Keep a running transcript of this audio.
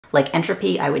Like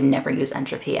Entropy, I would never use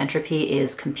Entropy. Entropy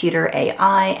is computer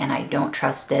AI and I don't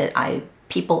trust it.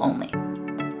 People only.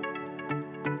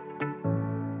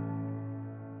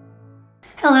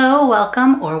 Hello,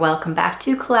 welcome back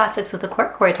to Classics with a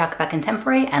Quirk, where I talk about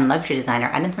contemporary and luxury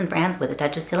designer items and brands with a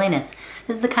touch of silliness.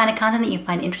 This is the kind of content that you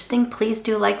find interesting. Please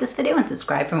do like this video and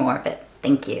subscribe for more of it.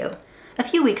 Thank you. A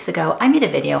few weeks ago, I made a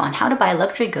video on how to buy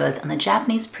luxury goods on the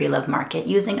Japanese pre-loved market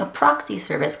using a proxy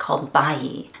service called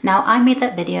Buyee. Now, I made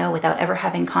that video without ever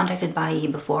having contacted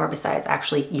Buyee before, besides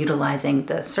actually utilizing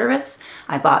the service.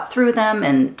 I bought through them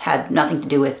and had nothing to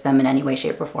do with them in any way,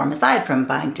 shape, or form aside from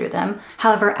buying through them.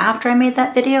 However, after I made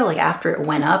that video, like after it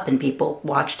went up and people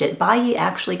watched it, Buyee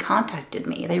actually contacted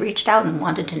me. They reached out and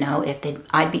wanted to know if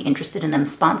I'd be interested in them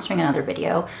sponsoring another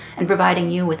video and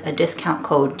providing you with a discount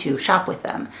code to shop with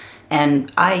them.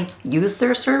 And I used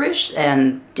their service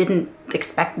and didn't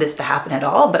expect this to happen at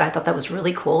all, but I thought that was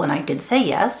really cool and I did say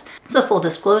yes. So full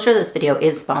disclosure, this video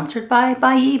is sponsored by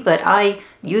Buyee, but I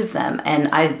use them and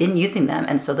I've been using them,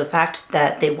 and so the fact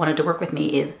that they wanted to work with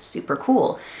me is super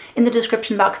cool. In the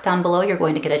description box down below, you're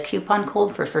going to get a coupon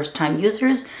code for first-time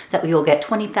users that we will get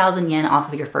 20,000 yen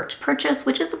off of your first purchase,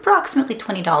 which is approximately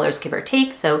 $20 give or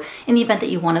take. So in the event that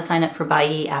you want to sign up for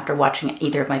Buyee after watching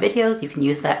either of my videos, you can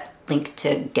use that link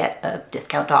to get a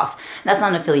discount off. That's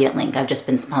not an affiliate link, I've just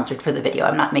been sponsored for the video.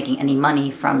 I'm not making any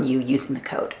money from you using the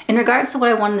code. In regards to what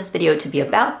I wanted this video to be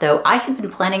about though, I had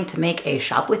been planning to make a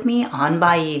shop with me on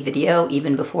Buyee video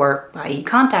even before Buyee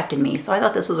contacted me, so I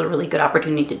thought this was a really good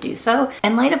opportunity to do so.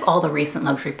 In light of all the recent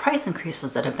luxury price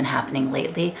increases that have been happening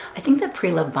lately, I think that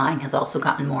pre-loved buying has also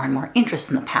gotten more and more interest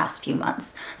in the past few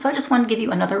months. So I just wanted to give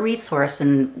you another resource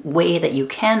and way that you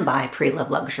can buy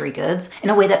pre-loved luxury goods in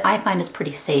a way that I find is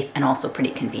pretty safe and also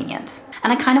pretty convenient.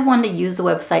 And I kind of wanted to use the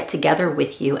website together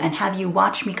with you and have you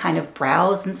watch me kind of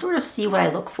browse and sort of see what I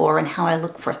look for and how I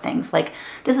look for things. Like,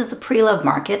 this is the pre-loved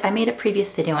market. I made a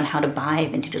previous video on how to buy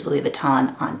vintage Louis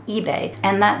Vuitton on eBay,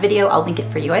 and that video, I'll link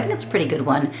it for you. I think it's a pretty good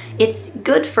one. It's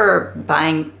good for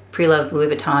buying pre-loved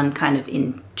Louis Vuitton kind of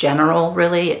in general,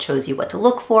 really. It shows you what to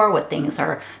look for, what things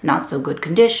are not so good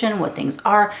condition, what things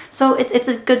are. So it's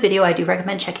a good video. I do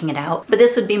recommend checking it out. But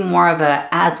this would be more of a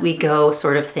as we go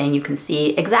sort of thing. You can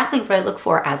see exactly what I look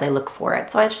for as I look for it.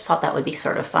 So I just thought that would be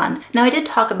sort of fun. Now, I did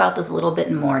talk about this a little bit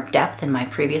in more depth in my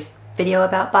previous video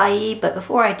about Buyee, but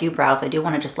before I do browse, I do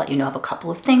want to just let you know of a couple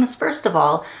of things. First of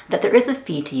all, that there is a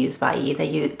fee to use Buyee.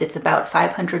 It's about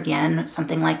 500 yen,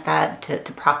 something like that,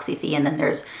 to proxy fee, and then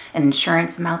there's an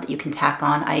insurance amount that you can tack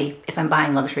on. If I'm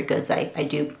buying luxury goods, I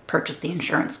do purchase the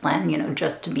insurance plan, you know,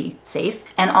 just to be safe.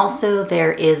 And also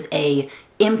there is a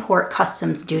import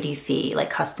customs duty fee,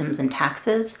 like customs and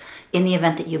taxes, in the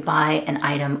event that you buy an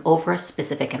item over a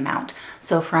specific amount.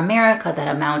 So for America, that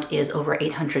amount is over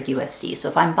 800 USD. So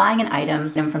if I'm buying an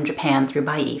item from Japan through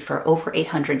Buyee for over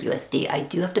 800 USD, I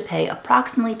do have to pay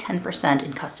approximately 10%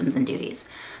 in customs and duties.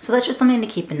 So that's just something to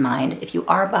keep in mind. If you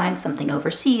are buying something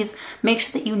overseas, make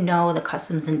sure that you know the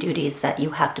customs and duties that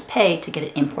you have to pay to get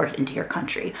it imported into your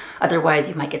country. Otherwise,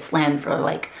 you might get slammed for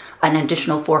like an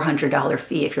additional $400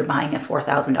 fee if you're buying a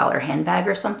 $4,000 handbag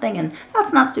or something, and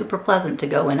that's not super pleasant to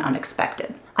go in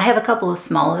unexpected. I have a couple of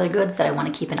smaller goods that I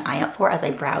want to keep an eye out for as I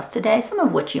browse today, some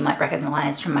of which you might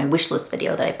recognize from my wish list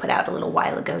video that I put out a little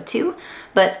while ago too.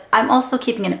 But I'm also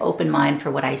keeping an open mind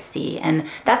for what I see, and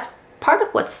that's part of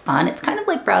what's fun. It's kind of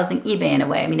like browsing eBay in a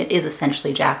way. I mean, it is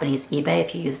essentially Japanese eBay.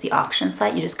 If you use the auction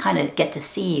site, you just kind of get to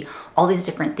see all these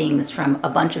different things from a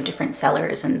bunch of different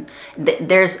sellers. And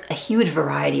there's a huge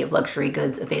variety of luxury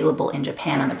goods available in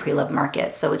Japan on the pre-loved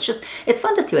market. So it's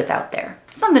fun to see what's out there.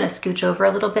 So I'm going to scooch over a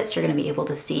little bit so you're going to be able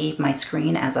to see my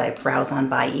screen as I browse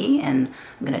on Buyee. And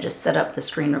I'm going to just set up the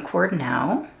screen record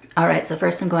now. All right, so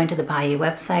first I'm going to the Buyee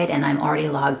website and I'm already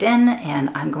logged in, and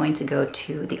I'm going to go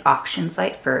to the auction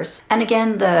site first. And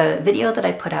again, the video that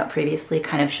I put out previously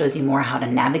kind of shows you more how to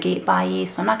navigate Buyee,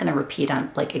 so I'm not going to repeat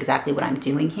on like exactly what I'm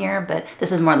doing here, but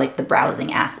this is more like the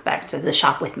browsing aspect, the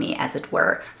shop with me as it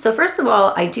were. So first of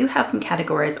all, I do have some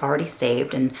categories already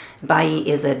saved, and Buyee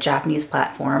is a Japanese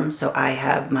platform, so I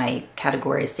have my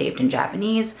categories saved in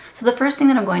Japanese. So the first thing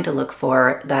that I'm going to look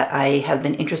for that I have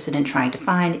been interested in trying to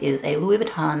find is a Louis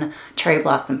Vuitton Cherry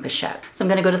Blossom Pochette. So I'm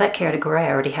going to go to that category.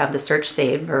 I already have the search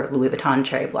saved for Louis Vuitton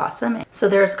Cherry Blossom. So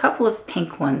there's a couple of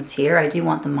pink ones here. I do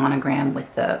want the monogram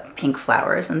with the pink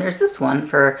flowers. And there's this one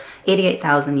for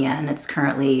 88,000 yen. It's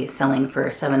currently selling for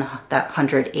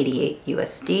 788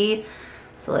 USD.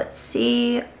 So let's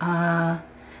see.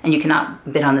 and you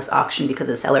cannot bid on this auction because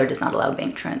the seller does not allow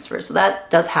bank transfers. So that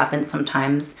does happen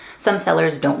sometimes. Some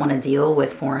sellers don't want to deal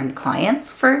with foreign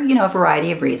clients for, you know, a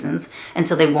variety of reasons, and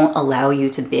so they won't allow you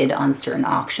to bid on certain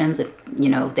auctions if, you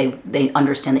know, they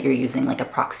understand that you're using like a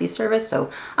proxy service. So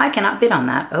I cannot bid on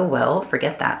that. Oh well,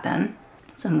 forget that then.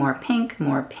 Some more pink,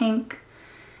 more pink.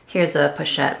 Here's a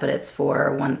pochette, but it's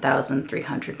for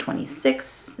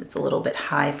 1,326. It's a little bit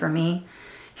high for me.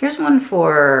 Here's one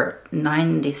for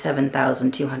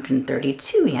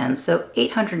 97,232 yen, so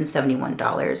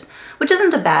 $871, which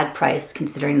isn't a bad price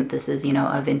considering that this is, you know,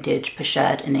 a vintage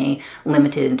pochette in a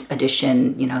limited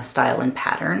edition, you know, style and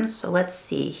pattern. So let's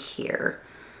see here.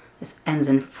 This ends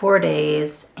in 4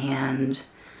 days, and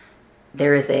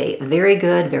there is a very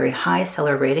good, very high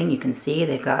seller rating. You can see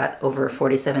they've got over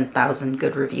 47,000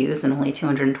 good reviews and only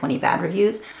 220 bad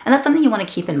reviews. And that's something you want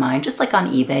to keep in mind, just like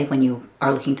on eBay when you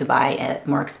are looking to buy a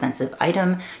more expensive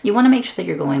item. You want to make sure that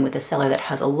you're going with a seller that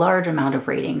has a large amount of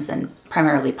ratings, and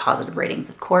primarily positive ratings,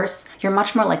 of course. You're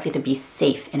much more likely to be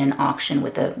safe in an auction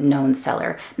with a known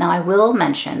seller. Now, I will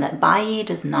mention that Buyee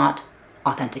does not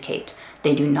authenticate.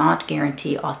 They do not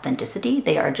guarantee authenticity.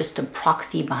 They are just a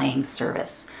proxy buying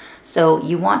service. So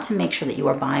you want to make sure that you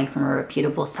are buying from a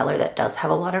reputable seller that does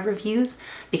have a lot of reviews,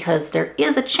 because there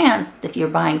is a chance that if you're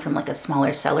buying from like a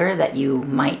smaller seller that you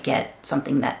might get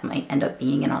something that might end up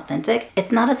being inauthentic.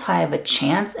 It's not as high of a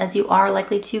chance as you are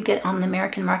likely to get on the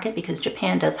American market because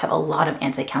Japan does have a lot of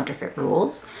anti-counterfeit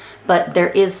rules, but there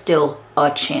is still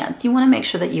a chance. You want to make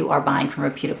sure that you are buying from a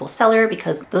reputable seller,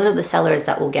 because those are the sellers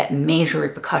that will get major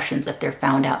repercussions if they're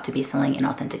found out to be selling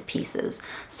inauthentic pieces.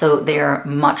 So they're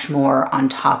much more on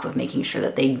top of making sure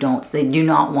that they do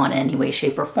not want in any way,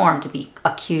 shape, or form to be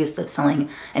accused of selling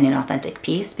an inauthentic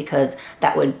piece, because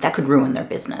that could ruin their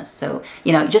business. So,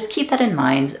 you know, just keep that in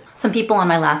mind. Some people on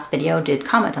my last video did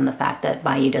comment on the fact that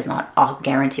Buyee does not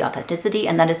guarantee authenticity,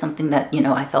 and that is something that, you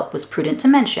know, I felt was prudent to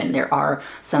mention. There are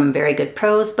some very good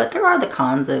pros, but there are the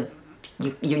cons of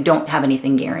you don't have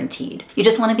anything guaranteed. You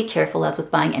just want to be careful as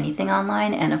with buying anything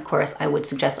online, and of course I would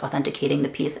suggest authenticating the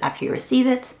piece after you receive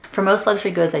it. For most luxury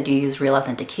goods I do use real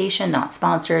authentication, not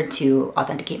sponsored, to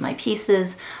authenticate my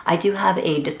pieces. I do have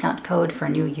a discount code for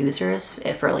new users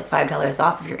for like $5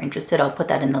 off. If you're interested, I'll put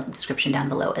that in the description down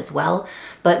below as well.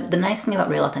 But the nice thing about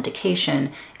real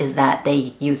authentication is that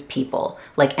they use people.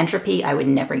 Like Entropy, I would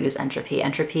never use Entropy.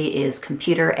 Entropy is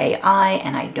computer AI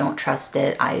and I don't trust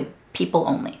it. People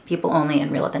only,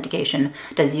 and real authentication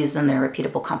does use them. They're a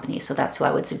reputable company, so that's who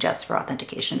I would suggest for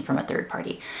authentication from a third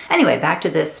party. Anyway, back to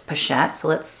this pochette. So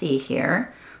let's see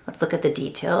here. Let's look at the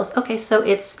details. Okay, so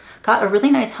it's got a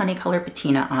really nice honey color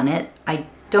patina on it. I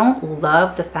don't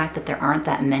love the fact that there aren't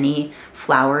that many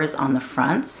flowers on the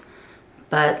front,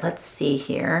 but let's see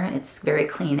here. It's very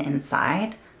clean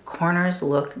inside. Corners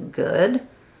look good,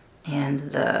 and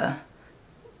the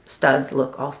studs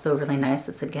look also really nice.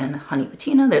 It's again honey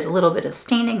patina. There's a little bit of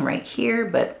staining right here,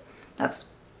 but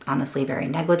that's honestly very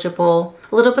negligible.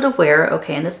 A little bit of wear,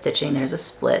 okay, in the stitching there's a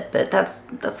split, but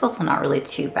that's also not really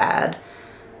too bad.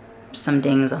 Some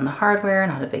dings on the hardware,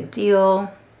 not a big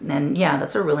deal. And yeah,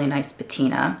 that's a really nice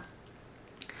patina.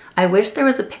 I wish there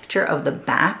was a picture of the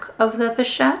back of the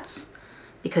pochettes,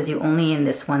 because you only in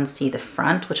this one see the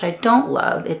front, which I don't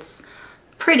love. It's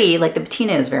pretty, like the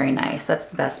patina is very nice. That's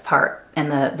the best part. And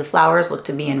the flowers look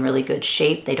to be in really good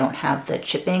shape. They don't have the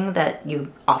chipping that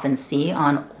you often see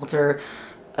on older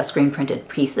screen printed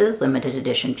pieces, limited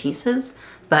edition pieces.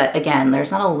 But again, there's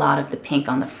not a lot of the pink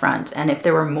on the front. And if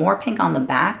there were more pink on the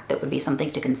back, that would be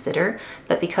something to consider.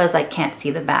 But because I can't see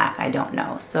the back, I don't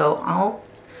know. So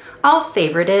I'll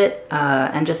favorite it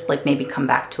and just like maybe come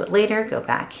back to it later. Go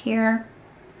back here.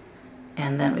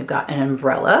 And then we've got an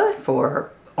umbrella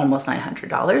for almost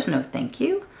 $900. No, thank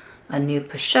you. A new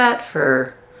pochette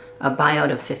for a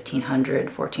buyout of $1,500,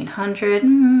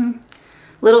 $1,400.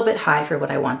 Little bit high for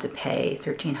what I want to pay.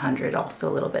 $1,300, also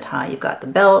a little bit high. You've got the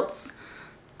belts,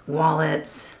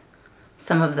 wallets,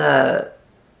 some of the,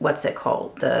 what's it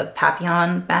called? The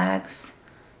papillon bags,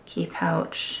 key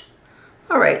pouch.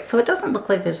 All right, so it doesn't look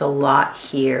like there's a lot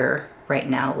here right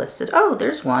now listed. Oh,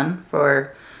 there's one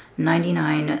for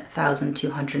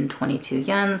 99,222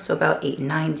 yen, so about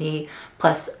 $890,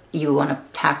 plus you want to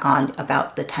tack on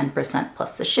about the 10%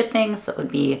 plus the shipping, so it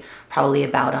would be probably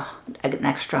about an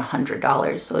extra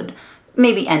 $100, so it'd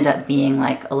maybe end up being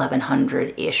like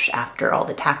 $1,100-ish after all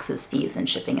the taxes, fees, and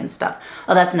shipping and stuff.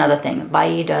 Oh, that's another thing.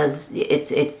 Buyee does,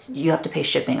 you have to pay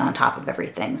shipping on top of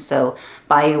everything. So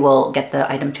Buyee will get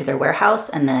the item to their warehouse,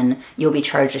 and then you'll be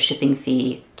charged a shipping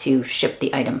fee to ship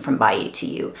the item from Buyee to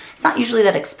you. It's not usually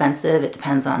that expensive. It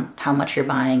depends on how much you're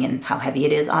buying and how heavy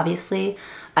it is, obviously.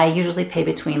 I usually pay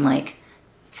between like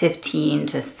 $15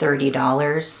 to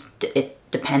 $30,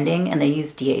 depending, and they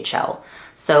use DHL.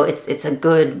 So it's a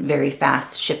good, very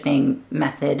fast shipping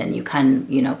method, and you can,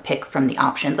 you know, pick from the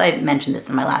options. I mentioned this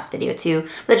in my last video too,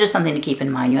 but just something to keep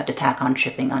in mind. You have to tack on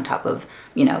shipping on top of,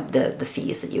 you know, the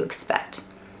fees that you expect.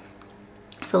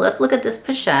 So let's look at this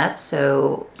pochette.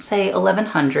 So say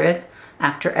 1100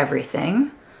 after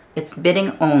everything. It's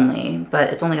bidding only, but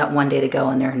it's only got 1 day to go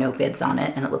and there are no bids on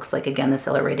it. And it looks like, again, the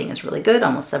seller rating is really good,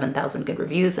 almost 7,000 good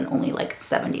reviews and only like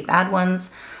 70 bad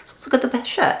ones. So let's look at the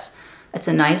pochette. It's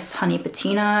a nice honey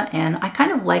patina, and I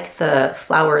kind of like the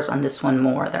flowers on this one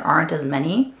more. There aren't as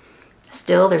many.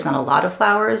 Still, there's not a lot of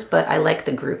flowers, but I like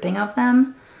the grouping of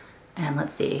them. And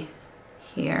let's see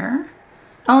here.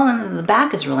 Oh, and the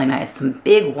back is really nice, some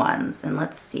big ones. And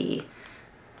let's see,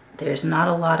 there's not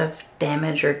a lot of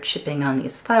damage or chipping on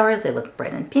these flowers. They look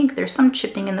bright and pink. There's some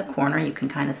chipping in the corner you can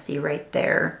kind of see right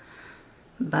there.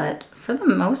 But for the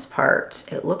most part,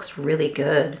 it looks really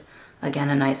good.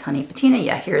 Again, a nice honey patina.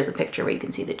 Yeah, here's a picture where you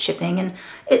can see the chipping, and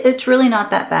it's really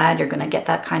not that bad. You're gonna get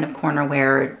that kind of corner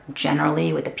wear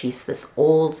generally with a piece this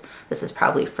old. This is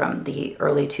probably from the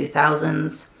early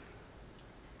 2000s.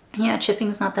 Yeah,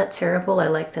 chipping's not that terrible. I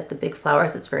like that the big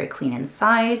flowers, it's very clean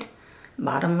inside.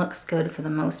 Bottom looks good for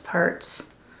the most part.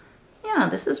 Yeah,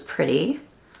 this is pretty.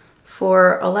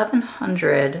 For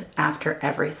 1100 after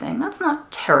everything, that's not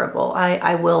terrible.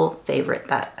 I will favorite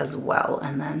that as well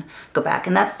and then go back.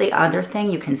 And that's the other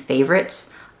thing, you can favorite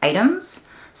items.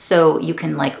 So you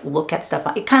can like look at stuff,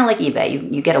 kind of like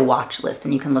eBay, you get a watch list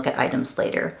and you can look at items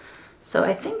later. So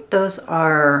I think those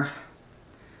are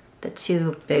the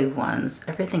two big ones.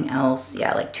 Everything else,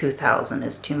 yeah, like 2000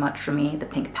 is too much for me. The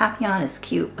pink papillon is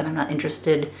cute, but I'm not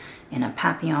interested in a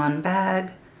papillon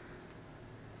bag.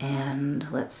 And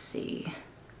let's see,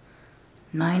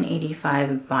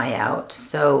 985 buyout.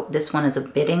 So this one is a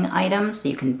bidding item, so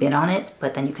you can bid on it,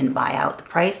 but then you can buy out the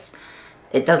price.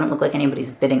 It doesn't look like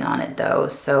anybody's bidding on it though,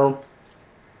 so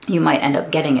you might end up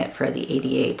getting it for the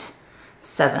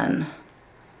 88.7.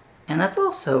 And that's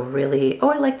also really,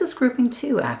 oh, I like this grouping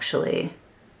too, actually.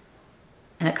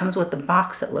 And it comes with the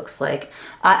box, it looks like.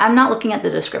 I'm not looking at the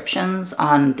descriptions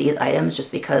on these items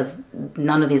just because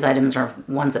none of these items are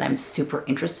ones that I'm super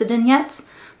interested in yet.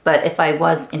 But if I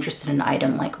was interested in an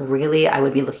item, like really, I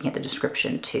would be looking at the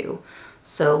description too.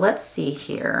 So let's see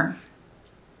here.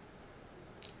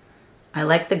 I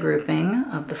like the grouping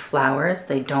of the flowers.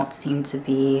 They don't seem to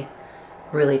be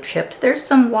really chipped. There's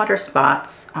some water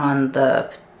spots on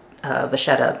the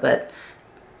vachetta, but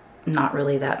not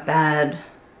really that bad.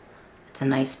 It's a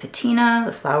nice patina.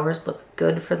 The flowers look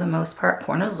good for the most part.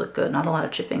 Corners look good. Not a lot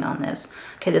of chipping on this.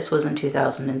 Okay, this was in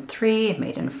 2003,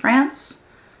 made in France.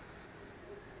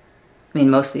 I mean,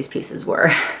 most of these pieces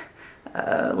were.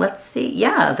 Let's see.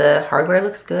 Yeah, the hardware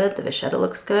looks good. The vachetta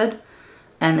looks good.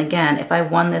 And again, if I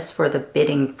won this for the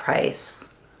bidding price,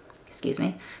 excuse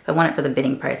me, if I won it for the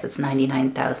bidding price, it's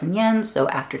 99,000 yen. So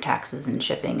after taxes and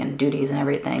shipping and duties and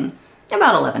everything,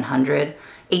 about 1100,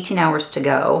 18 hours to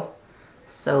go.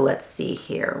 So let's see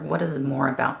here. What is more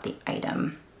about the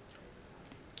item?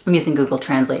 I'm using Google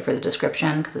Translate for the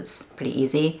description because it's pretty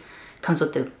easy. It comes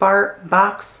with the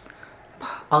box.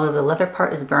 Although the leather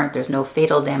part is burnt, there's no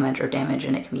fatal damage or damage,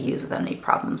 and it can be used without any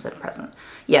problems at present.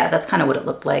 Yeah, that's kind of what it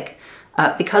looked like.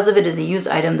 Because of it is a used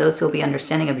item, those who will be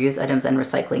understanding of used items and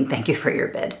recycling, thank you for your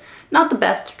bid. Not the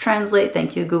best translate,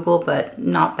 thank you Google, but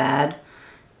not bad.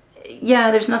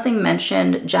 Yeah, there's nothing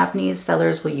mentioned. Japanese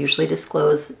sellers will usually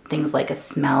disclose things like a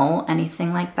smell,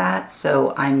 anything like that,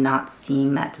 so I'm not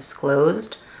seeing that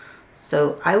disclosed.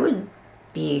 So I would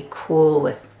be cool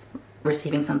with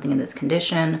receiving something in this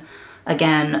condition.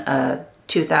 Again, a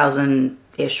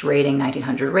 2000-ish rating,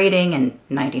 1900 rating, and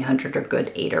 1900 are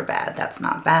good, 8 are bad. That's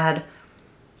not bad.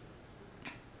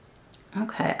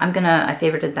 Okay, I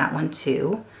favorited that one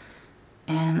too.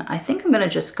 And I think I'm gonna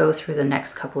just go through the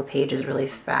next couple of pages really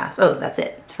fast. Oh, that's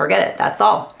it, forget it, that's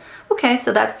all. Okay,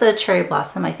 so that's the cherry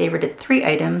blossom. I favorited 3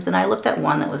 items and I looked at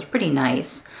one that was pretty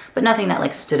nice, but nothing that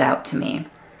like stood out to me.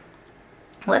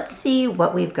 Let's see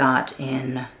what we've got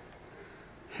in,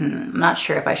 I'm not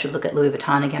sure if I should look at Louis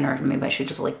Vuitton again or maybe I should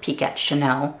just like peek at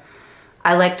Chanel.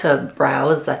 I like to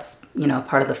browse, that's, you know,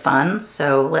 part of the fun.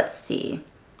 So let's see.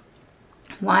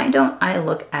 Why don't I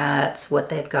look at what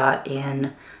they've got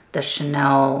in the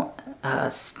Chanel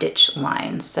stitch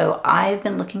line. So I've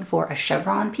been looking for a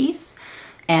chevron piece,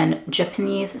 and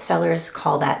Japanese sellers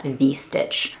call that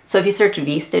V-stitch. So if you search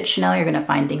V-stitch Chanel, you're gonna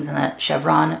find things in that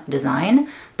chevron design.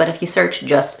 But if you search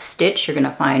just stitch, you're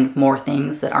gonna find more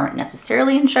things that aren't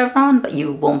necessarily in chevron, but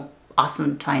you will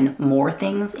also find more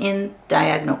things in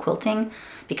diagonal quilting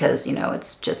because, you know,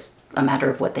 it's just a matter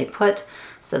of what they put.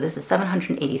 So this is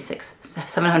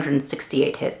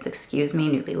 768 hits, excuse me,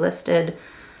 newly listed.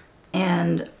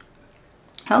 And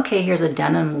okay, here's a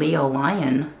denim Leo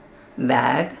Lion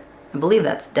bag. I believe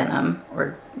that's denim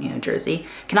or, you know, jersey.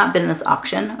 Cannot bid in this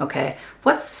auction. Okay,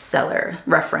 what's the seller?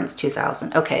 Reference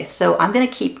 2000. Okay, so I'm gonna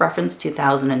keep reference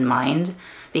 2000 in mind,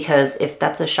 because if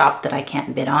that's a shop that I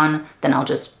can't bid on, then I'll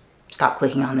just stop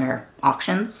clicking on their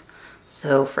auctions.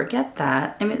 So forget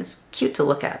that. I mean, it's cute to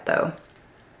look at though.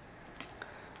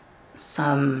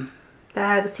 Some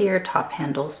bags here, top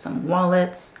handles, some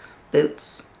wallets,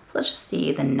 boots. So let's just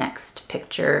see the next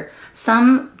picture.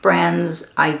 Some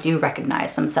brands I do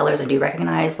recognize, some sellers I do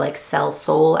recognize, like Sell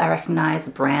Soul I recognize,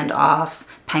 Brand Off,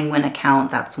 Penguin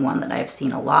Account, that's one that I've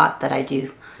seen a lot that I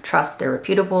do trust, they're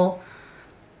reputable.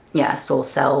 Yeah, Soul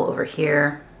Sell over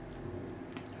here.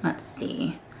 Let's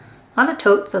see. A lot of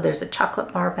totes, so there's a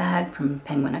chocolate bar bag from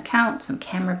Penguin Account, some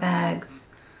camera bags,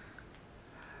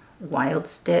 Wild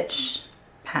Stitch,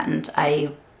 patent.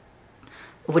 I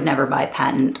would never buy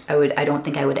patent. I don't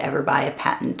think I would ever buy a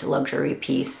patent luxury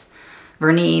piece.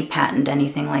 Vernis, patent,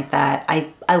 anything like that.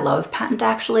 I love patent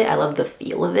actually. I love the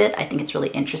feel of it. I think it's really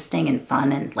interesting and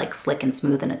fun and like slick and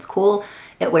smooth and it's cool.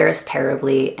 It wears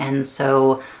terribly, and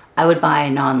so I would buy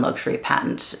a non-luxury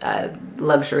patent.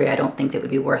 Luxury, I don't think it would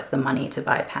be worth the money to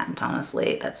buy a patent,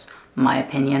 honestly. That's my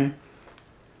opinion.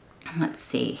 Let's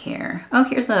see here. Oh,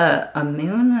 here's a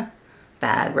moon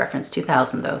bag, reference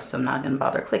 2000 though, so I'm not gonna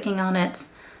bother clicking on it.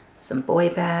 Some boy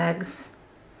bags,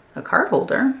 a card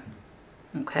holder.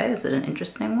 Okay, is it an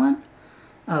interesting one?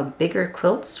 Oh, bigger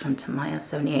quilts from Tamaya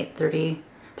 7830,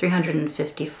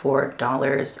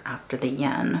 $354 after the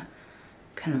yen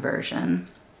conversion.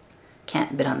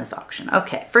 Can't bid on this auction.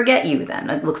 Okay, forget you then.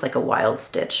 It looks like a Wild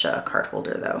Stitch card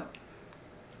holder though.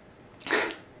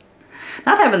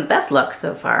 Not having the best luck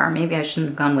so far. Maybe I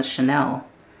shouldn't have gone with Chanel.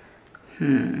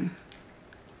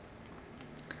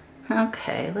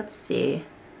 Okay, let's see.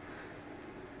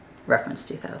 Reference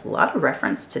 2000. A lot of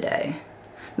reference today.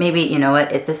 Maybe, you know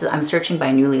what, I'm searching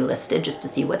by newly listed just to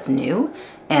see what's new,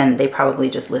 and they probably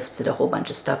just listed a whole bunch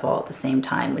of stuff all at the same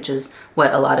time, which is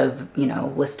what a lot of, you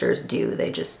know, listers do. They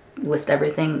just list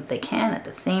everything that they can at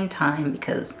the same time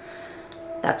because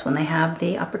that's when they have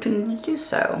the opportunity to do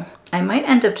so. I might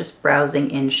end up just browsing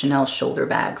in Chanel shoulder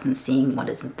bags and seeing what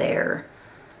is there,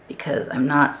 because I'm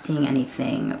not seeing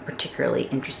anything particularly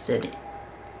interested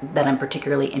in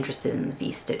the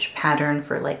V-stitch pattern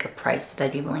for like a price that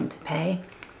I'd be willing to pay.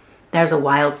 There's a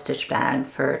Wild Stitch bag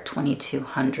for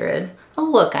 $2,200. Oh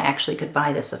look, I actually could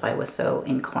buy this if I was so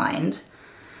inclined.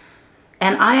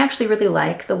 And I actually really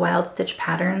like the Wild Stitch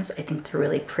patterns. I think they're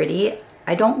really pretty.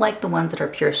 I don't like the ones that are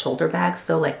pure shoulder bags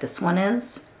though, like this one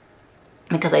is,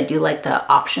 because I do like the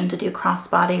option to do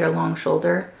crossbody or long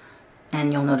shoulder.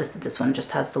 And you'll notice that this one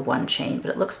just has the one chain,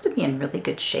 but it looks to be in really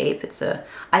good shape.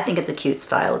 I think it's a cute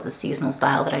style. It's a seasonal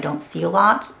style that I don't see a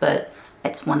lot, but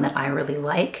it's one that I really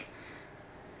like.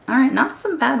 All right, not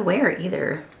some bad wear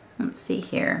either. Let's see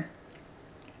here.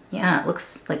 Yeah, it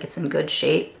looks like it's in good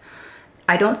shape.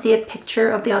 I don't see a picture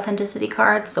of the authenticity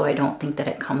card, so I don't think that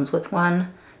it comes with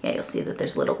one. Yeah, you'll see that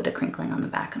there's a little bit of crinkling on the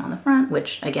back and on the front,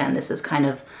 which again, this is kind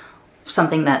of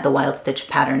something that the Wild Stitch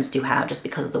patterns do have just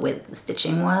because of the way that the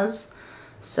stitching was.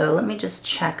 So let me just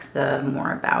check the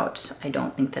more about. I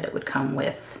don't think that it would come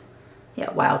with,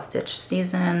 yeah, Wild Stitch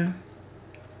season.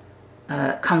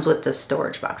 Comes with the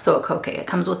storage box. So okay, it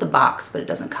comes with the box, but it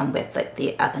doesn't come with like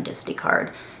the authenticity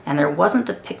card. And there wasn't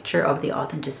a picture of the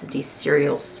authenticity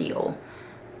serial seal.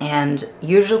 And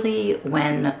usually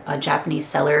when a Japanese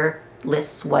seller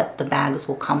lists what the bags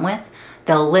will come with,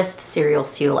 they'll list serial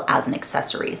seal as an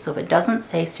accessory. So if it doesn't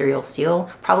say serial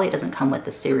seal, probably it doesn't come with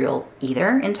the serial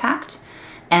either intact.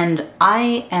 And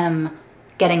I am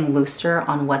getting looser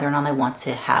on whether or not I want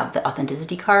to have the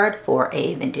authenticity card for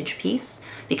a vintage piece,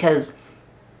 because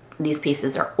these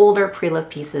pieces are older,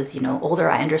 pre-loved pieces, you know, older.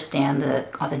 I understand the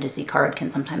authenticity card can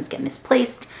sometimes get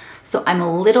misplaced. So I'm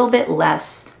a little bit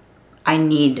less, I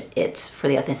need it for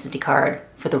the authenticity card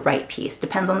for the right piece.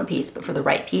 Depends on the piece, but for the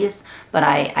right piece. But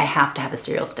I have to have a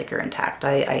serial sticker intact.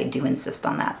 I do insist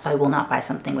on that. So I will not buy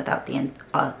something without the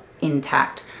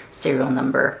intact serial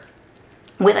number.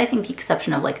 With, I think, the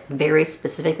exception of like very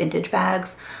specific vintage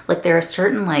bags. Like there are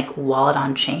certain like wallet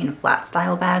on chain flat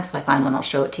style bags, if I find one I'll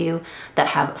show it to you, that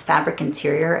have a fabric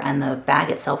interior and the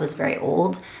bag itself is very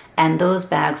old. And those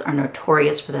bags are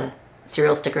notorious for the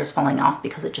serial stickers falling off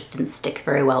because it just didn't stick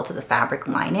very well to the fabric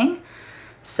lining.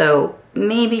 So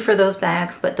maybe for those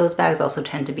bags, but those bags also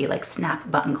tend to be like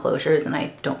snap button closures and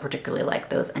I don't particularly like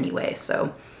those anyway,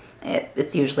 so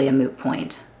it's usually a moot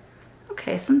point.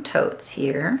 Okay, some totes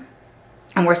here.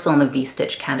 And we're still in the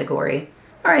V-stitch category.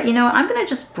 All right, you know what? I'm gonna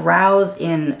just browse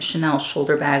in Chanel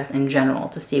shoulder bags in general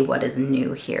to see what is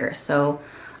new here. So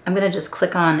I'm gonna just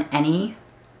click on any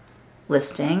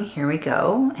listing. Here we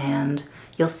go. And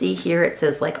you'll see here it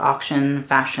says like auction,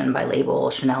 fashion by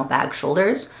label, Chanel bag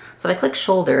shoulders. So if I click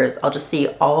shoulders, I'll just see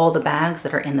all the bags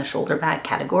that are in the shoulder bag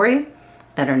category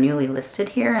that are newly listed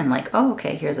here. And like, oh,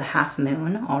 okay, here's a half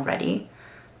moon already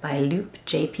by Loop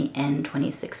JPN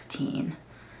 2016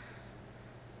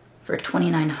 for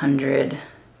 $2,900.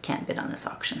 Can't bid on this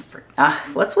auction for,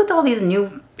 what's with all these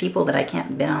new people that I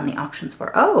can't bid on the auctions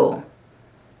for? Oh,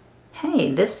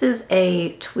 hey, this is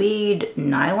a tweed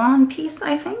nylon piece,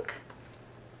 I think.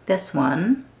 This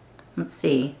one, let's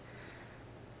see.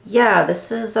 Yeah,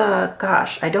 this is,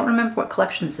 gosh, I don't remember what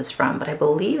collection this is from, but I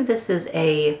believe this is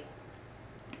a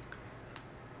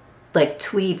like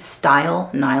tweed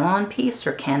style nylon piece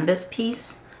or canvas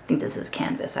piece. I think this is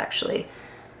canvas actually.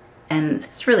 And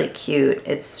it's really cute.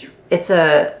 I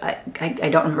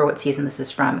don't remember what season this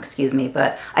is from, excuse me,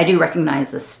 but I do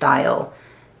recognize the style.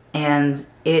 And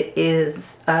it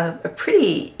is a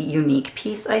pretty unique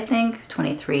piece, I think.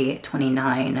 23,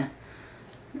 29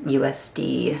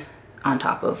 USD on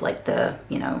top of like the,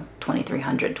 you know,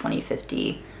 2,300,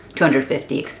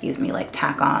 250, excuse me, like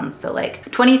tack on. So like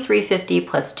 2,350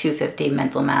 plus 250,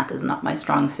 mental math is not my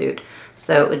strong suit.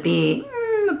 So it would be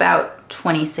about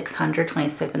 $2,600,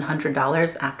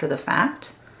 $2,700 after the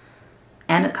fact.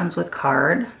 And it comes with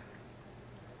card.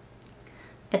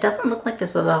 It doesn't look like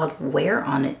there's a lot of wear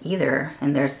on it either.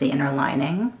 And there's the inner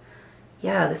lining.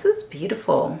 Yeah, this is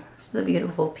beautiful. This is a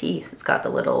beautiful piece. It's got the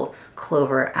little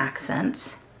clover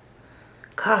accent.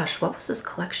 Gosh, what was this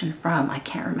collection from? I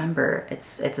can't remember.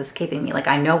 It's escaping me. Like,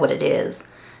 I know what it is.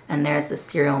 And there's the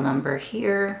serial number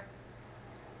here.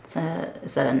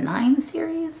 Is that a 9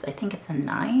 series? I think it's a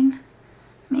 9,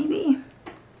 maybe.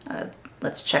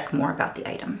 Let's check more about the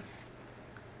item.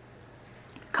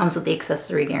 Comes with the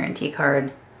accessory guarantee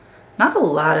card. Not a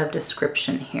lot of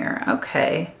description here.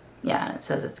 Okay. Yeah, it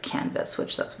says it's canvas,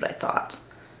 which that's what I thought.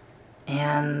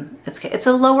 And it's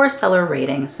a lower seller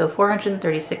rating, so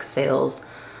 436 sales.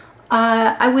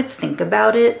 I would think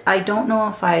about it. I don't know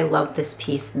if I love this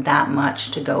piece that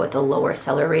much to go with a lower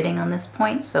seller rating on this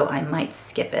point, so I might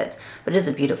skip it. But it is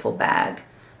a beautiful bag.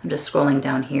 I'm just scrolling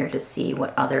down here to see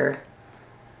what other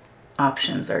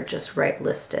options are just right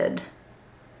listed.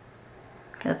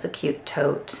 Okay, that's a cute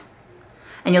tote.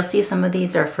 And you'll see some of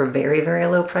these are for very, very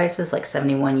low prices, like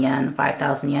 71 yen,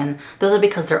 5,000 yen. Those are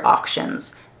because they're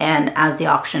auctions. And as the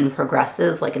auction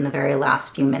progresses, like in the very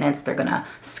last few minutes, they're gonna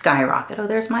skyrocket. Oh,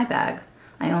 there's my bag.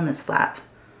 I own this flap.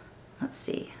 Let's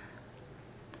see.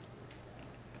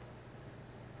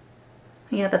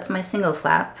 Yeah, that's my single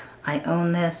flap. I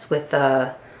own this with,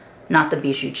 not the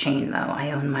bijou chain though.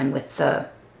 I own mine with the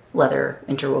leather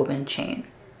interwoven chain.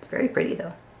 It's very pretty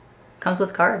though. Comes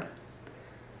with card.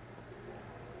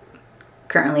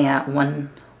 Currently at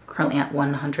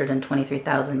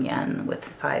 123,000 yen with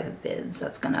 5 bids.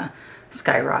 That's gonna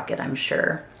skyrocket, I'm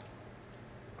sure.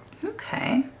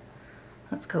 Okay,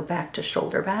 let's go back to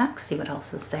shoulder bags, see what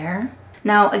else is there.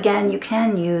 Now, again, you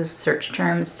can use search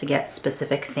terms to get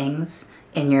specific things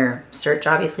in your search,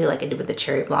 obviously, like I did with the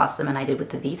cherry blossom and I did with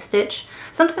the V-stitch.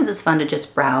 Sometimes it's fun to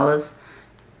just browse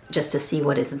just to see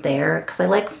what is there, because I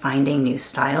like finding new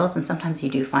styles, and sometimes you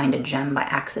do find a gem by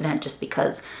accident just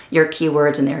because your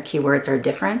keywords and their keywords are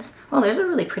different. Oh, there's a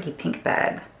really pretty pink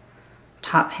bag.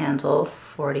 Top handle,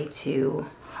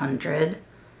 4,200.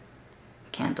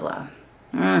 Candela.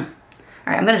 All right,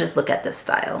 I'm gonna just look at this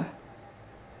style.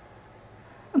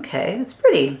 Okay, it's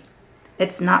pretty.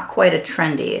 It's not quite a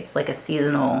trendy. It's like a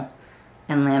seasonal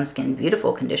and lambskin.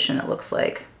 Beautiful condition, it looks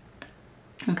like.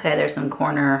 Okay, there's some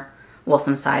corner, well,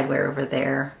 some side wear over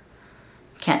there.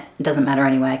 It doesn't matter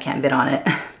anyway, I can't bid on it.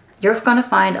 You're gonna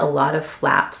find a lot of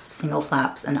flaps, single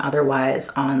flaps and otherwise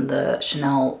on the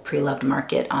Chanel pre-loved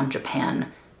market in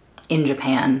Japan,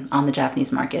 on the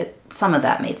Japanese market. Some of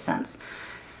that made sense.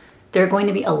 There are going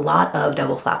to be a lot of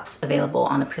double flaps available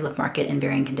on the pre-loved market in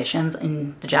varying conditions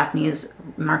in the Japanese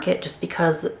market, just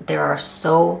because there are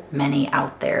so many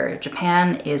out there.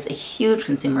 Japan is a huge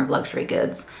consumer of luxury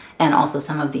goods, and also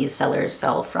some of these sellers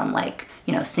sell from, like,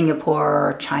 you know,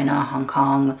 Singapore, China, Hong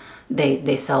Kong.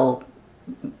 They sell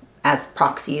as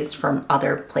proxies from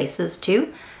other places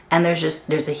too. And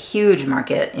there's a huge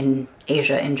market in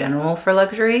Asia in general for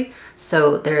luxury.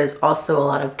 So there's also a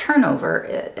lot of turnover,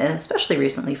 especially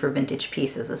recently for vintage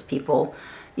pieces, as people,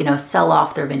 you know, sell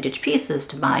off their vintage pieces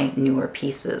to buy newer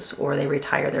pieces, or they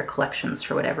retire their collections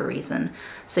for whatever reason.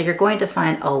 So you're going to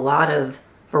find a lot of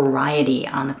variety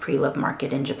on the pre-loved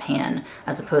market in Japan,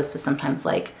 as opposed to sometimes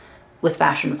like with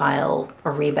Fashion File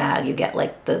or Rebag, you get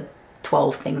like the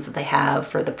 12 things that they have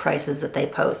for the prices that they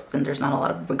post, and there's not a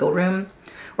lot of wiggle room.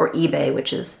 Or eBay,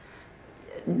 which is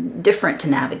different to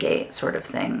navigate sort of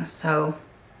thing. So,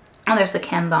 oh, there's a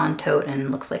Kanban tote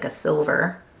and looks like a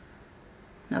silver.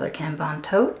 Another Kanban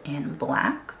tote in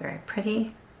black, very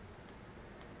pretty.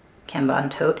 Kanban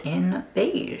tote in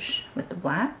beige with the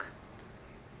black.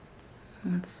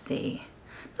 Let's see.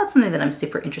 Not something that I'm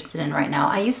super interested in right now.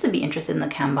 I used to be interested in the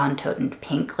Kanban tote in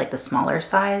pink, like the smaller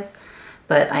size,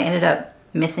 but I ended up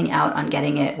missing out on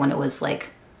getting it when it was like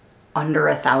under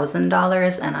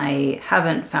 $1,000, and I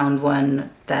haven't found one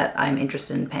that I'm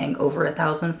interested in paying over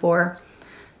 $1,000 for.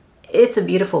 It's a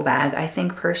beautiful bag, I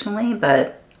think personally,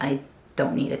 but I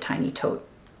don't need a tiny tote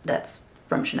that's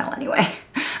from Chanel anyway.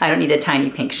 I don't need a tiny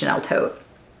pink Chanel tote.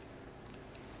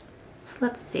 So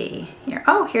let's see here.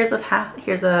 Oh, here's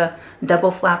a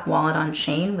double flap wallet on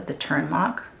chain with the turn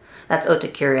lock. That's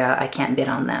Otacuria. I can't bid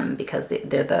on them because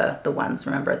they're the ones,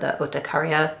 remember, the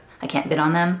Otacuria. I can't bid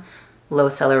on them. Low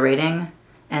seller rating,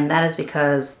 and that is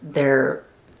because their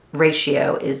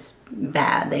ratio is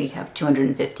bad. They have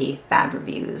 250 bad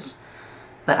reviews.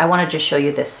 But I want to just show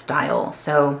you this style.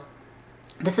 So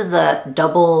this is a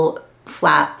double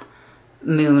flap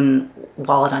moon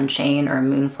wallet on chain, or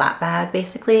moon flap bag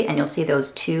basically, and you'll see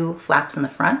those two flaps in the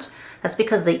front. That's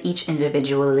because they each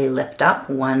individually lift up.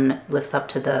 One lifts up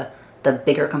to the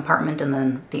bigger compartment, and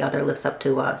then the other lifts up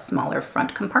to a smaller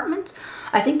front compartment.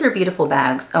 I think they're beautiful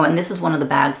bags. Oh, and this is one of the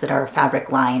bags that are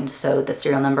fabric lined, so the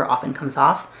serial number often comes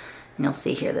off. And you'll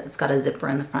see here that it's got a zipper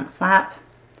in the front flap,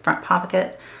 front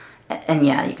pocket. And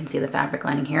yeah, you can see the fabric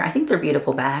lining here. I think they're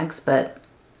beautiful bags, but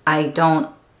I don't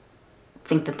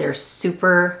think that they're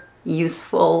super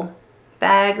useful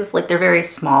bags. Like, they're very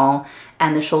small,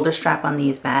 and the shoulder strap on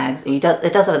these bags, it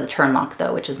does have the turn lock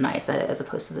though, which is nice as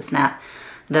opposed to the snap.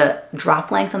 The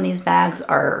drop length on these bags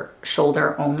are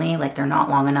shoulder only, like they're not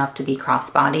long enough to be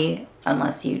crossbody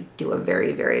unless you do a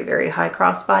very, very, very high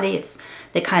crossbody.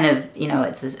 They kind of, you know,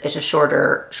 it's a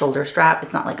shorter shoulder strap.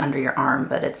 It's not like under your arm,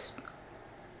 but it's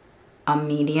a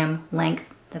medium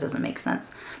length. That doesn't make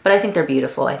sense. But I think they're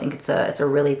beautiful. I think it's a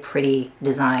really pretty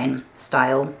design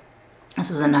style. This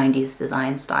is a 90s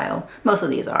design style. Most of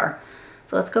these are.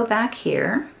 So let's go back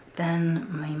here.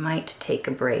 Then we might take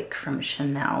a break from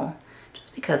Chanel,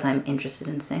 just because I'm interested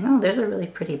in saying, oh, there's a really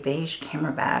pretty beige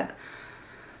camera bag.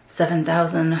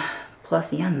 7,000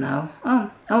 plus yen though.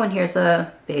 Oh, and here's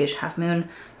a beige half moon,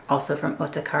 also from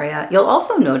Otacuria. You'll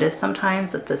also notice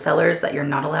sometimes that the sellers that you're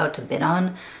not allowed to bid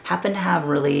on happen to have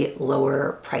really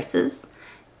lower prices.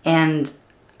 And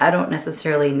I don't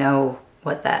necessarily know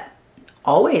what that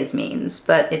always means,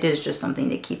 but it is just something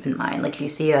to keep in mind. Like, if you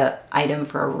see a item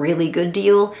for a really good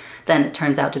deal, then it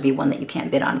turns out to be one that you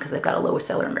can't bid on because they've got a low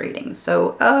seller rating.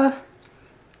 So oh,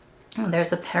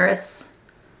 there's a Paris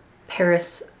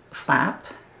flap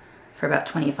for about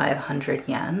 2,500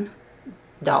 yen.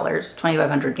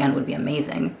 2,500 yen would be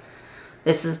amazing.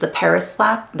 This is the Paris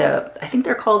flap. I think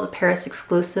they're called the Paris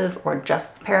exclusive or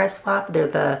just the Paris flap. They're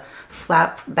the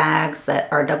flap bags that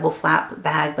are double flap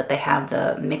bag, but they have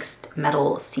the mixed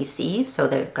metal CC. So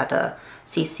they've got a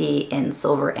CC in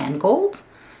silver and gold,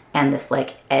 and this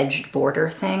like edged border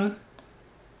thing.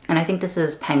 And I think this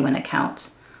is Penguin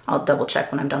account. I'll double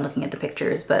check when I'm done looking at the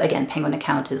pictures. But again, Penguin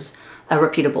account is a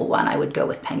reputable one. I would go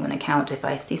with Penguin account if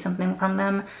I see something from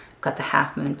them. Got the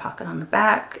half moon pocket on the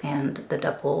back and the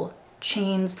double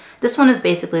chains. This one is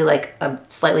basically like a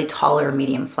slightly taller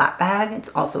medium flap bag. It's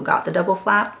also got the double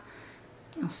flap.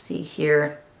 You'll see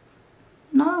here,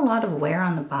 not a lot of wear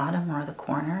on the bottom or the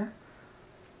corner.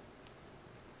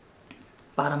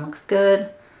 Bottom looks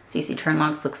good. CC turn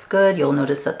locks looks good. You'll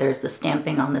notice that there's the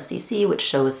stamping on the CC, which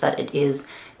shows that it is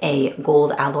a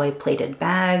gold alloy plated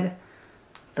bag.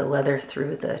 The leather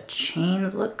through the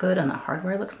chains look good, and the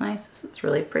hardware looks nice. This is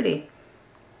really pretty.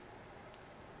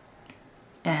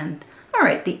 And all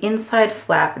right, the inside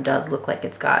flap does look like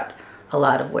it's got a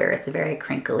lot of wear. It's very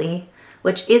crinkly,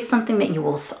 which is something that you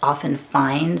will often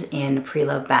find in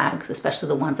pre-loved bags, especially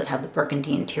the ones that have the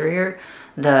burgundy interior.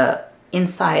 The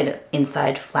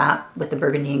inside flap with the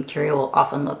burgundy interior will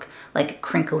often look like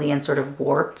crinkly and sort of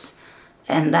warped.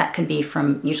 And that can be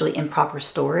from usually improper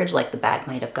storage, like the bag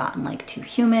might have gotten like too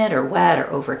humid or wet or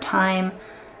over time.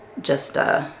 Just,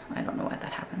 I don't know why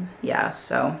that happened. Yeah,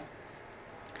 so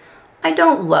I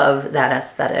don't love that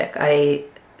aesthetic. I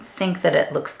think that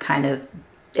it looks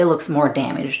it looks more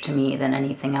damaged to me than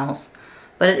anything else.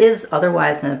 But it is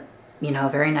otherwise a, you know,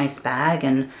 very nice bag.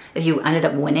 And if you ended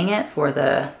up winning it for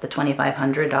the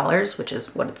 $2,500, which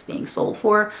is what it's being sold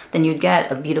for, then you'd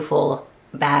get a beautiful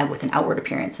bag with an outward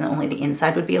appearance, and only the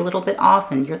inside would be a little bit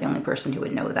off, and you're the only person who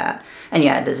would know that. And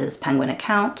yeah, this is Penguin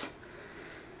account.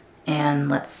 And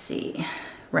let's see,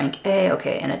 rank A,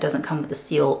 okay, and it doesn't come with the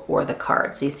seal or the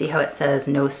card. So you see how it says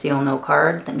no seal, no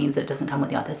card? That means that it doesn't come with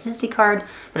the authenticity card,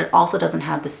 but it also doesn't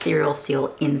have the serial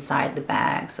seal inside the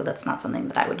bag. So that's not something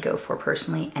that I would go for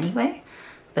personally anyway.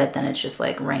 But then it's just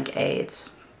like rank A,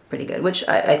 it's pretty good, which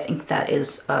I think that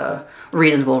is a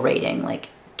reasonable rating. Like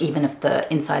even if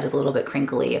the inside is a little bit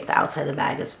crinkly, if the outside of the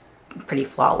bag is pretty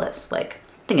flawless, like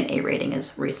I think an A rating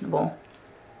is reasonable.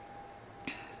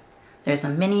 There's a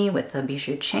mini with a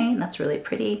bijou chain. That's really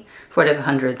pretty. 4 out of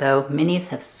 100 though. Minis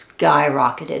have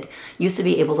skyrocketed. Used to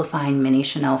be able to find mini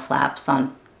Chanel flaps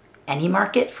on any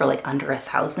market for like under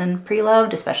 1,000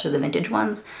 preloved, especially the vintage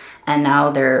ones. And now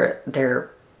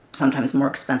they're sometimes more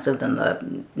expensive than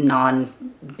the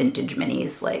non-vintage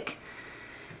minis. Like,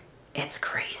 it's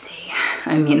crazy.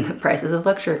 I mean, the prices of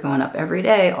luxury are going up every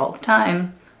day, all the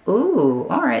time. Ooh,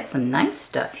 all right, some nice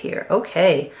stuff here.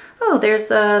 Okay. Oh, there's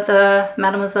the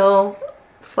Mademoiselle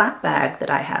flat bag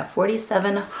that I have.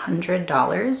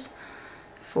 $4,700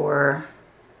 for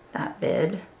that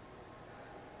bid.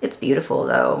 It's beautiful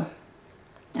though.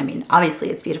 I mean, obviously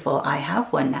it's beautiful. I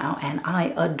have one now and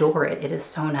I adore it. It is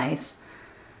so nice.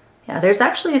 Yeah, there's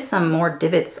actually some more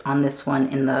divots on this one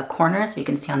in the corners. You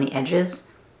can see on the edges,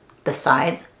 the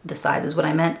sides is what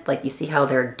I meant. Like you see how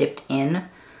they're dipped in.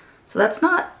 So that's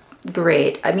not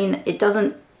great. I mean, it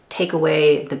doesn't take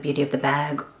away the beauty of the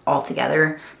bag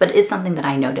altogether, but it is something that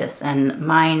I notice, and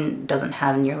mine doesn't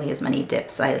have nearly as many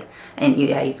dips. Yeah,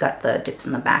 you've got the dips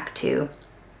in the back too,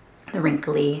 the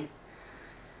wrinkly,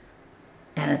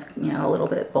 and it's, you know, a little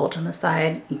bit bulge on the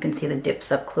side. You can see the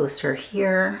dips up closer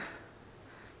here.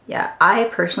 Yeah, I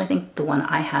personally think the one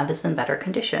I have is in better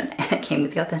condition, and it came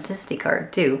with the authenticity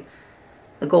card too.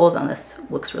 The gold on this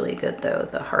looks really good though.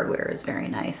 The hardware is very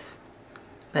nice.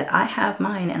 But I have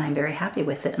mine and I'm very happy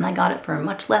with it, and I got it for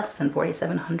much less than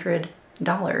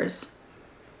 $4,700.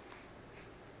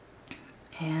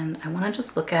 And I want to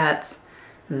just look at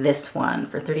this one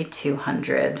for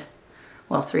 3,200.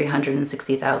 Well,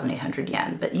 360,800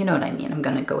 yen, but you know what I mean. I'm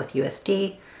going to go with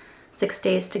USD. 6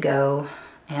 days to go,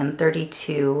 and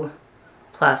 32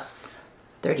 plus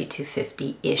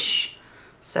 3,250-ish.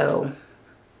 So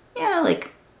yeah,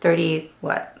 like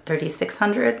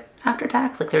 3,600 after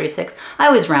tax, like 36. I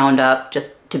always round up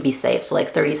just to be safe. So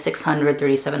like 3,600,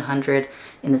 3,700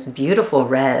 in this beautiful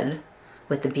red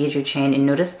with the bijou chain. And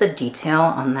notice the detail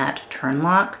on that turn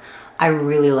lock. I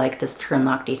really like this turn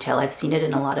lock detail. I've seen it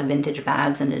in a lot of vintage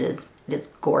bags and it is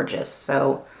gorgeous.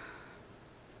 So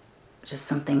just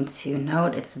something to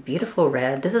note. It's a beautiful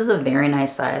red. This is a very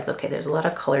nice size. Okay, there's a lot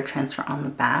of color transfer on the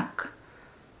back.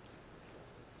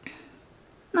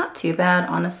 Not too bad,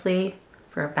 honestly,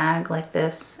 for a bag like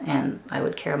this, and I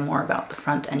would care more about the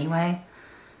front anyway.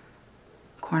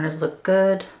 Corners look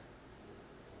good.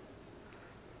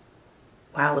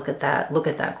 Wow, look at that. Look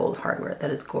at that gold hardware.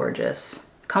 That is gorgeous.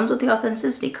 Comes with the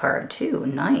authenticity card too.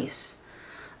 Nice.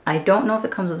 I don't know if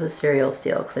it comes with a serial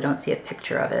seal because I don't see a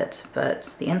picture of it,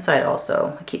 but the inside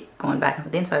also, I keep going back and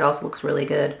forth. The inside also looks really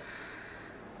good.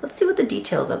 Let's see what the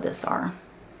details of this are.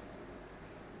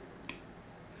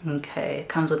 Okay, it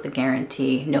comes with the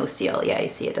guarantee, no seal. Yeah, you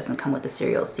see it doesn't come with the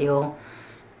serial seal.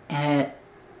 And it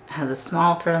has a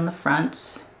small thread on the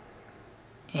front.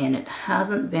 And it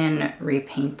hasn't been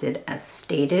repainted as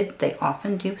stated. They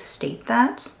often do state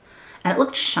that. And it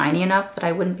looked shiny enough that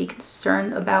I wouldn't be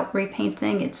concerned about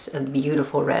repainting. It's a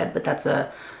beautiful red, but that's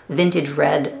a vintage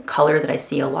red color that I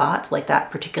see a lot. Like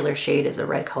that particular shade is a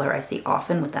red color I see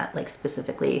often with that like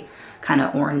specifically kind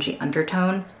of orangey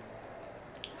undertone.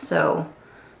 So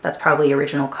that's probably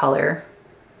original color.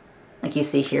 Like you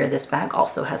see here, this bag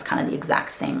also has kind of the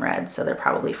exact same red, so they're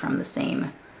probably from the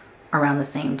same, around the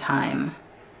same time.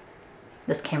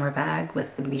 This camera bag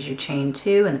with the bijou chain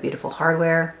too and the beautiful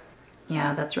hardware.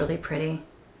 Yeah, that's really pretty.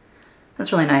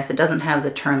 That's really nice. It doesn't have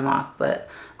the turn lock, but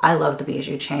I love the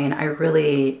bijou chain. I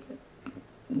really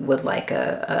would like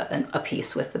a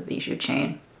piece with the bijou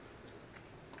chain.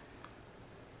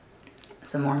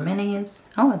 Some more minis.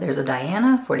 Oh, there's a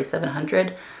Diana,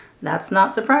 4,700. That's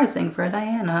not surprising for a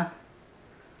Diana.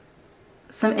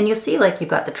 And you'll see like you've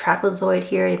got the trapezoid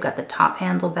here, you've got the top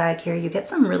handle bag here. You get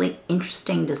some really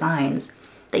interesting designs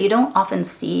that you don't often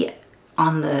see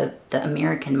on the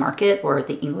American market or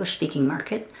the English speaking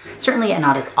market. Certainly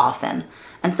not as often.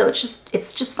 And so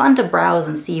it's just fun to browse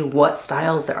and see what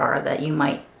styles there are that you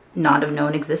might not have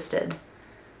known existed.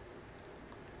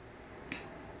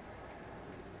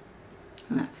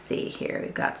 Let's see here,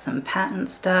 we've got some patent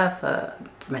stuff,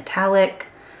 metallic,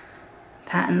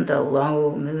 patent, a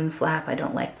low moon flap. I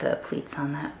don't like the pleats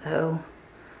on that though.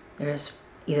 There's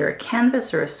either a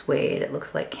canvas or a suede. It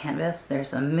looks like canvas.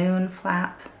 There's a moon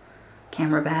flap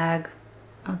camera bag.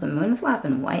 Oh, the moon flap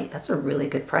in white. That's a really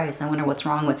good price. I wonder what's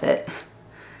wrong with it.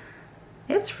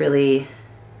 It's really,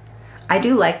 I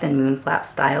do like the moon flap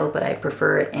style, but I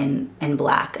prefer it in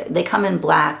black. They come in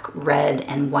black, red,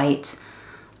 and white.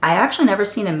 I actually never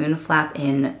seen a moon flap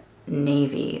in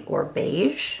navy or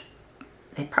beige.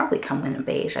 They probably come in a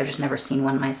beige. I've just never seen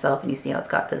one myself. And you see how it's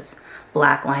got this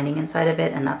black lining inside of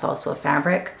it, and that's also a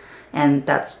fabric. And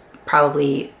that's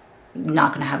probably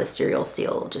not going to have a serial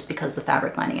seal just because the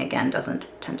fabric lining, again, doesn't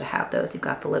tend to have those. You've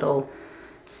got the little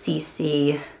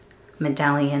CC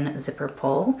medallion zipper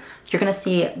pull. You're going to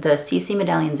see the CC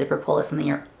medallion zipper pull is something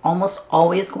you're almost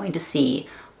always going to see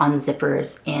on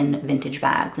zippers in vintage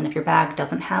bags. And if your bag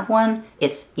doesn't have one,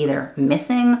 it's either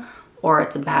missing or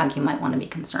it's a bag you might want to be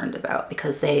concerned about,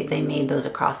 because they made those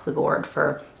across the board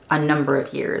for a number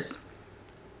of years.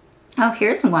 Oh,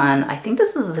 here's one. I think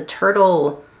this is the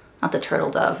turtle, not the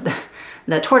turtle dove,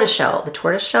 the tortoiseshell. The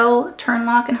tortoiseshell turn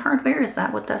lock and hardware. Is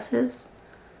that what this is?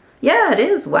 Yeah, it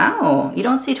is. Wow. You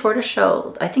don't see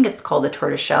tortoiseshell. I think it's called the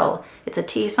tortoiseshell. It's a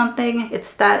T something.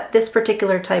 It's this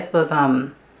particular type of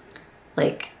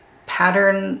like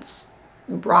patterns,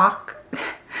 rock,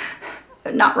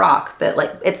 not rock, but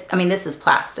like I mean, this is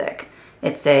plastic.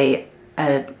 It's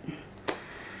man,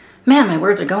 my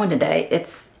words are going today.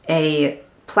 It's a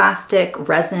plastic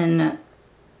resin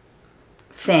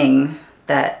thing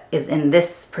that is in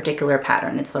this particular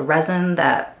pattern. It's a resin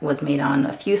that was made on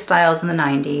a few styles in the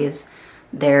 90s.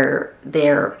 They're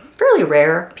fairly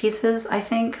rare pieces, I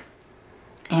think,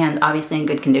 and obviously in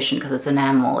good condition because it's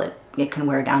enamel. It can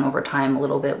wear down over time a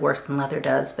little bit worse than leather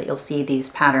does, but you'll see these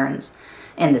patterns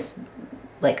in this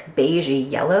like beigey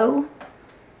yellow.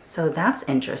 So that's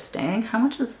interesting. How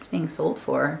much is this being sold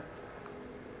for?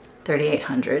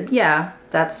 $3,800. Yeah,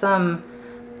 that's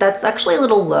actually a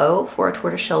little low for a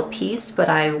tortoiseshell piece, but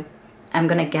I'm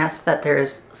gonna guess that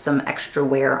there's some extra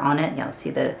wear on it. You'll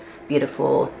see the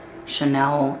beautiful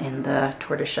Chanel in the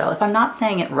tortoiseshell. If I'm not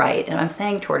saying it right, and I'm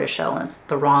saying tortoiseshell and it's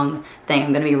the wrong thing,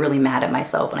 I'm gonna be really mad at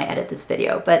myself when I edit this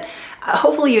video, but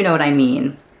hopefully you know what I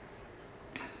mean.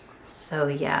 So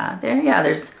yeah,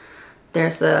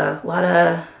 there's a lot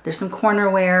of, there's some corner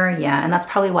wear, yeah, and that's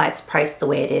probably why it's priced the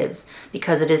way it is,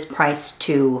 because it is priced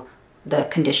to the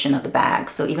condition of the bag.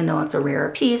 So even though it's a rarer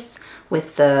piece,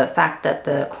 with the fact that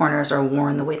the corners are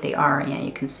worn the way they are, yeah,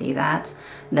 you can see that,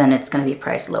 then it's going to be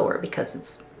priced lower because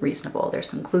it's reasonable. There's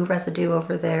some glue residue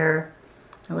over there,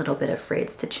 a little bit of frayed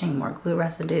stitching, more glue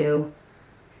residue,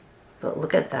 but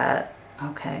look at that.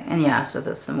 Okay, and yeah, so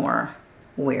there's some more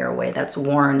wear away that's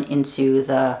worn into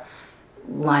the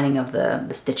lining of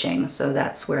the stitching, so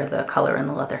that's where the color in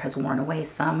the leather has worn away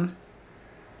some.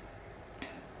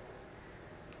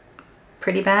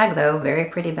 Pretty bag though, very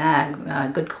pretty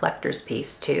bag. Good collector's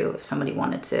piece too, if somebody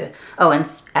wanted to. Oh, and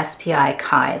SPI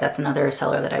Kai, that's another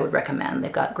seller that I would recommend.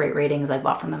 They've got great ratings, I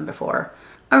bought from them before.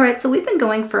 All right, so we've been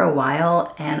going for a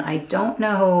while and I don't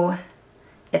know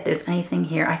if there's anything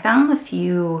here. I found a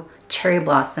few cherry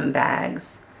blossom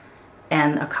bags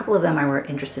and a couple of them I were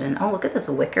interested in. Oh, look at this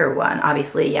wicker one.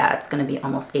 Obviously, yeah, it's gonna be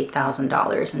almost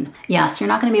 $8,000. And yeah, so you're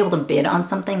not gonna be able to bid on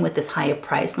something with this high a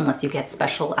price unless you get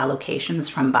special allocations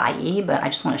from Buyee, but I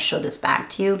just wanna show this bag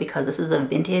to you because this is a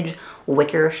vintage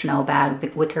wicker Chanel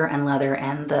bag, wicker and leather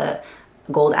and the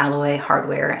gold alloy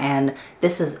hardware. And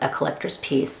this is a collector's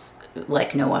piece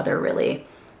like no other really.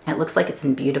 And it looks like it's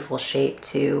in beautiful shape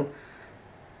too.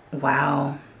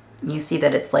 Wow. You see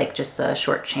that it's like just a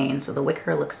short chain, so the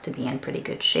wicker looks to be in pretty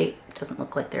good shape. Doesn't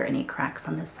look like there are any cracks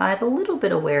on this side. A little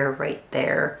bit of wear right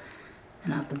there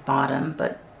and at the bottom,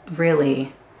 but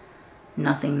really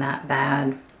nothing that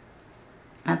bad.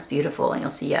 That's beautiful. And you'll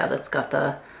see, yeah, that's got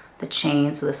the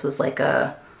chain. So this was like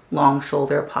a long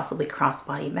shoulder, possibly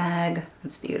crossbody bag.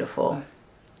 It's beautiful.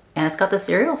 And it's got the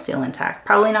serial seal intact.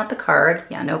 Probably not the card.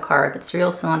 Yeah, no card, but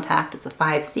serial seal intact. It's a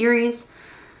 5 series.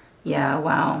 Yeah,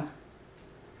 wow.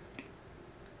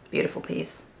 Beautiful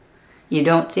piece. You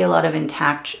don't see a lot of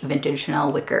intact vintage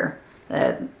Chanel wicker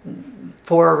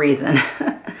for a reason.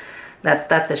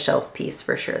 That's a shelf piece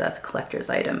for sure. That's a collector's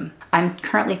item. I'm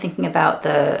currently thinking about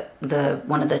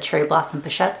one of the cherry blossom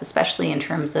pochettes, especially in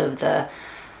terms of the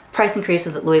price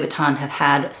increases that Louis Vuitton have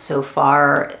had so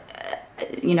far.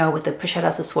 You know, with the pochette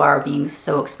accessoire being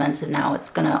so expensive now, it's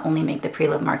gonna only make the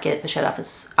pre-loved market pochette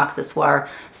accessoire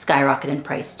skyrocket in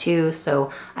price too.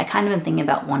 So I kind of been thinking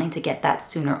about wanting to get that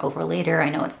sooner over later.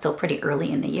 I know it's still pretty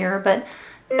early in the year, but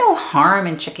no harm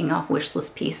in checking off wish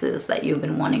list pieces that you've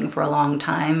been wanting for a long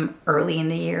time early in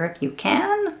the year if you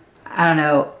can. I don't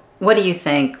know. What do you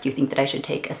think? Do you think that I should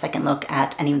take a second look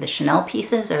at any of the Chanel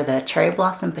pieces or the Cherry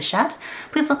Blossom Pochette?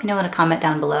 Please let me know in a comment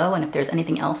down below, and if there's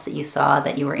anything else that you saw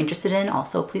that you were interested in,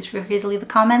 also please feel free to leave a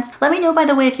comment. Let me know, by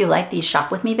the way, if you like these shop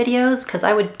with me videos, because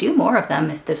I would do more of them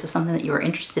if this was something that you were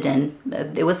interested in.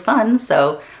 It was fun,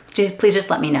 so please just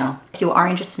let me know. If you are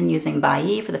interested in using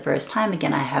Buyee for the first time,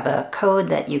 again, I have a code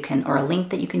that you can, or a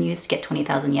link that you can use to get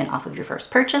 20,000 yen off of your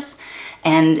first purchase.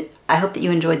 And I hope that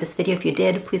you enjoyed this video. If you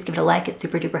did, please give it a like. It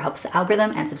super duper helps the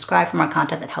algorithm, and subscribe for more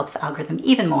content that helps the algorithm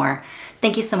even more.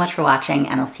 Thank you so much for watching,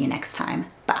 and I'll see you next time.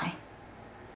 Bye.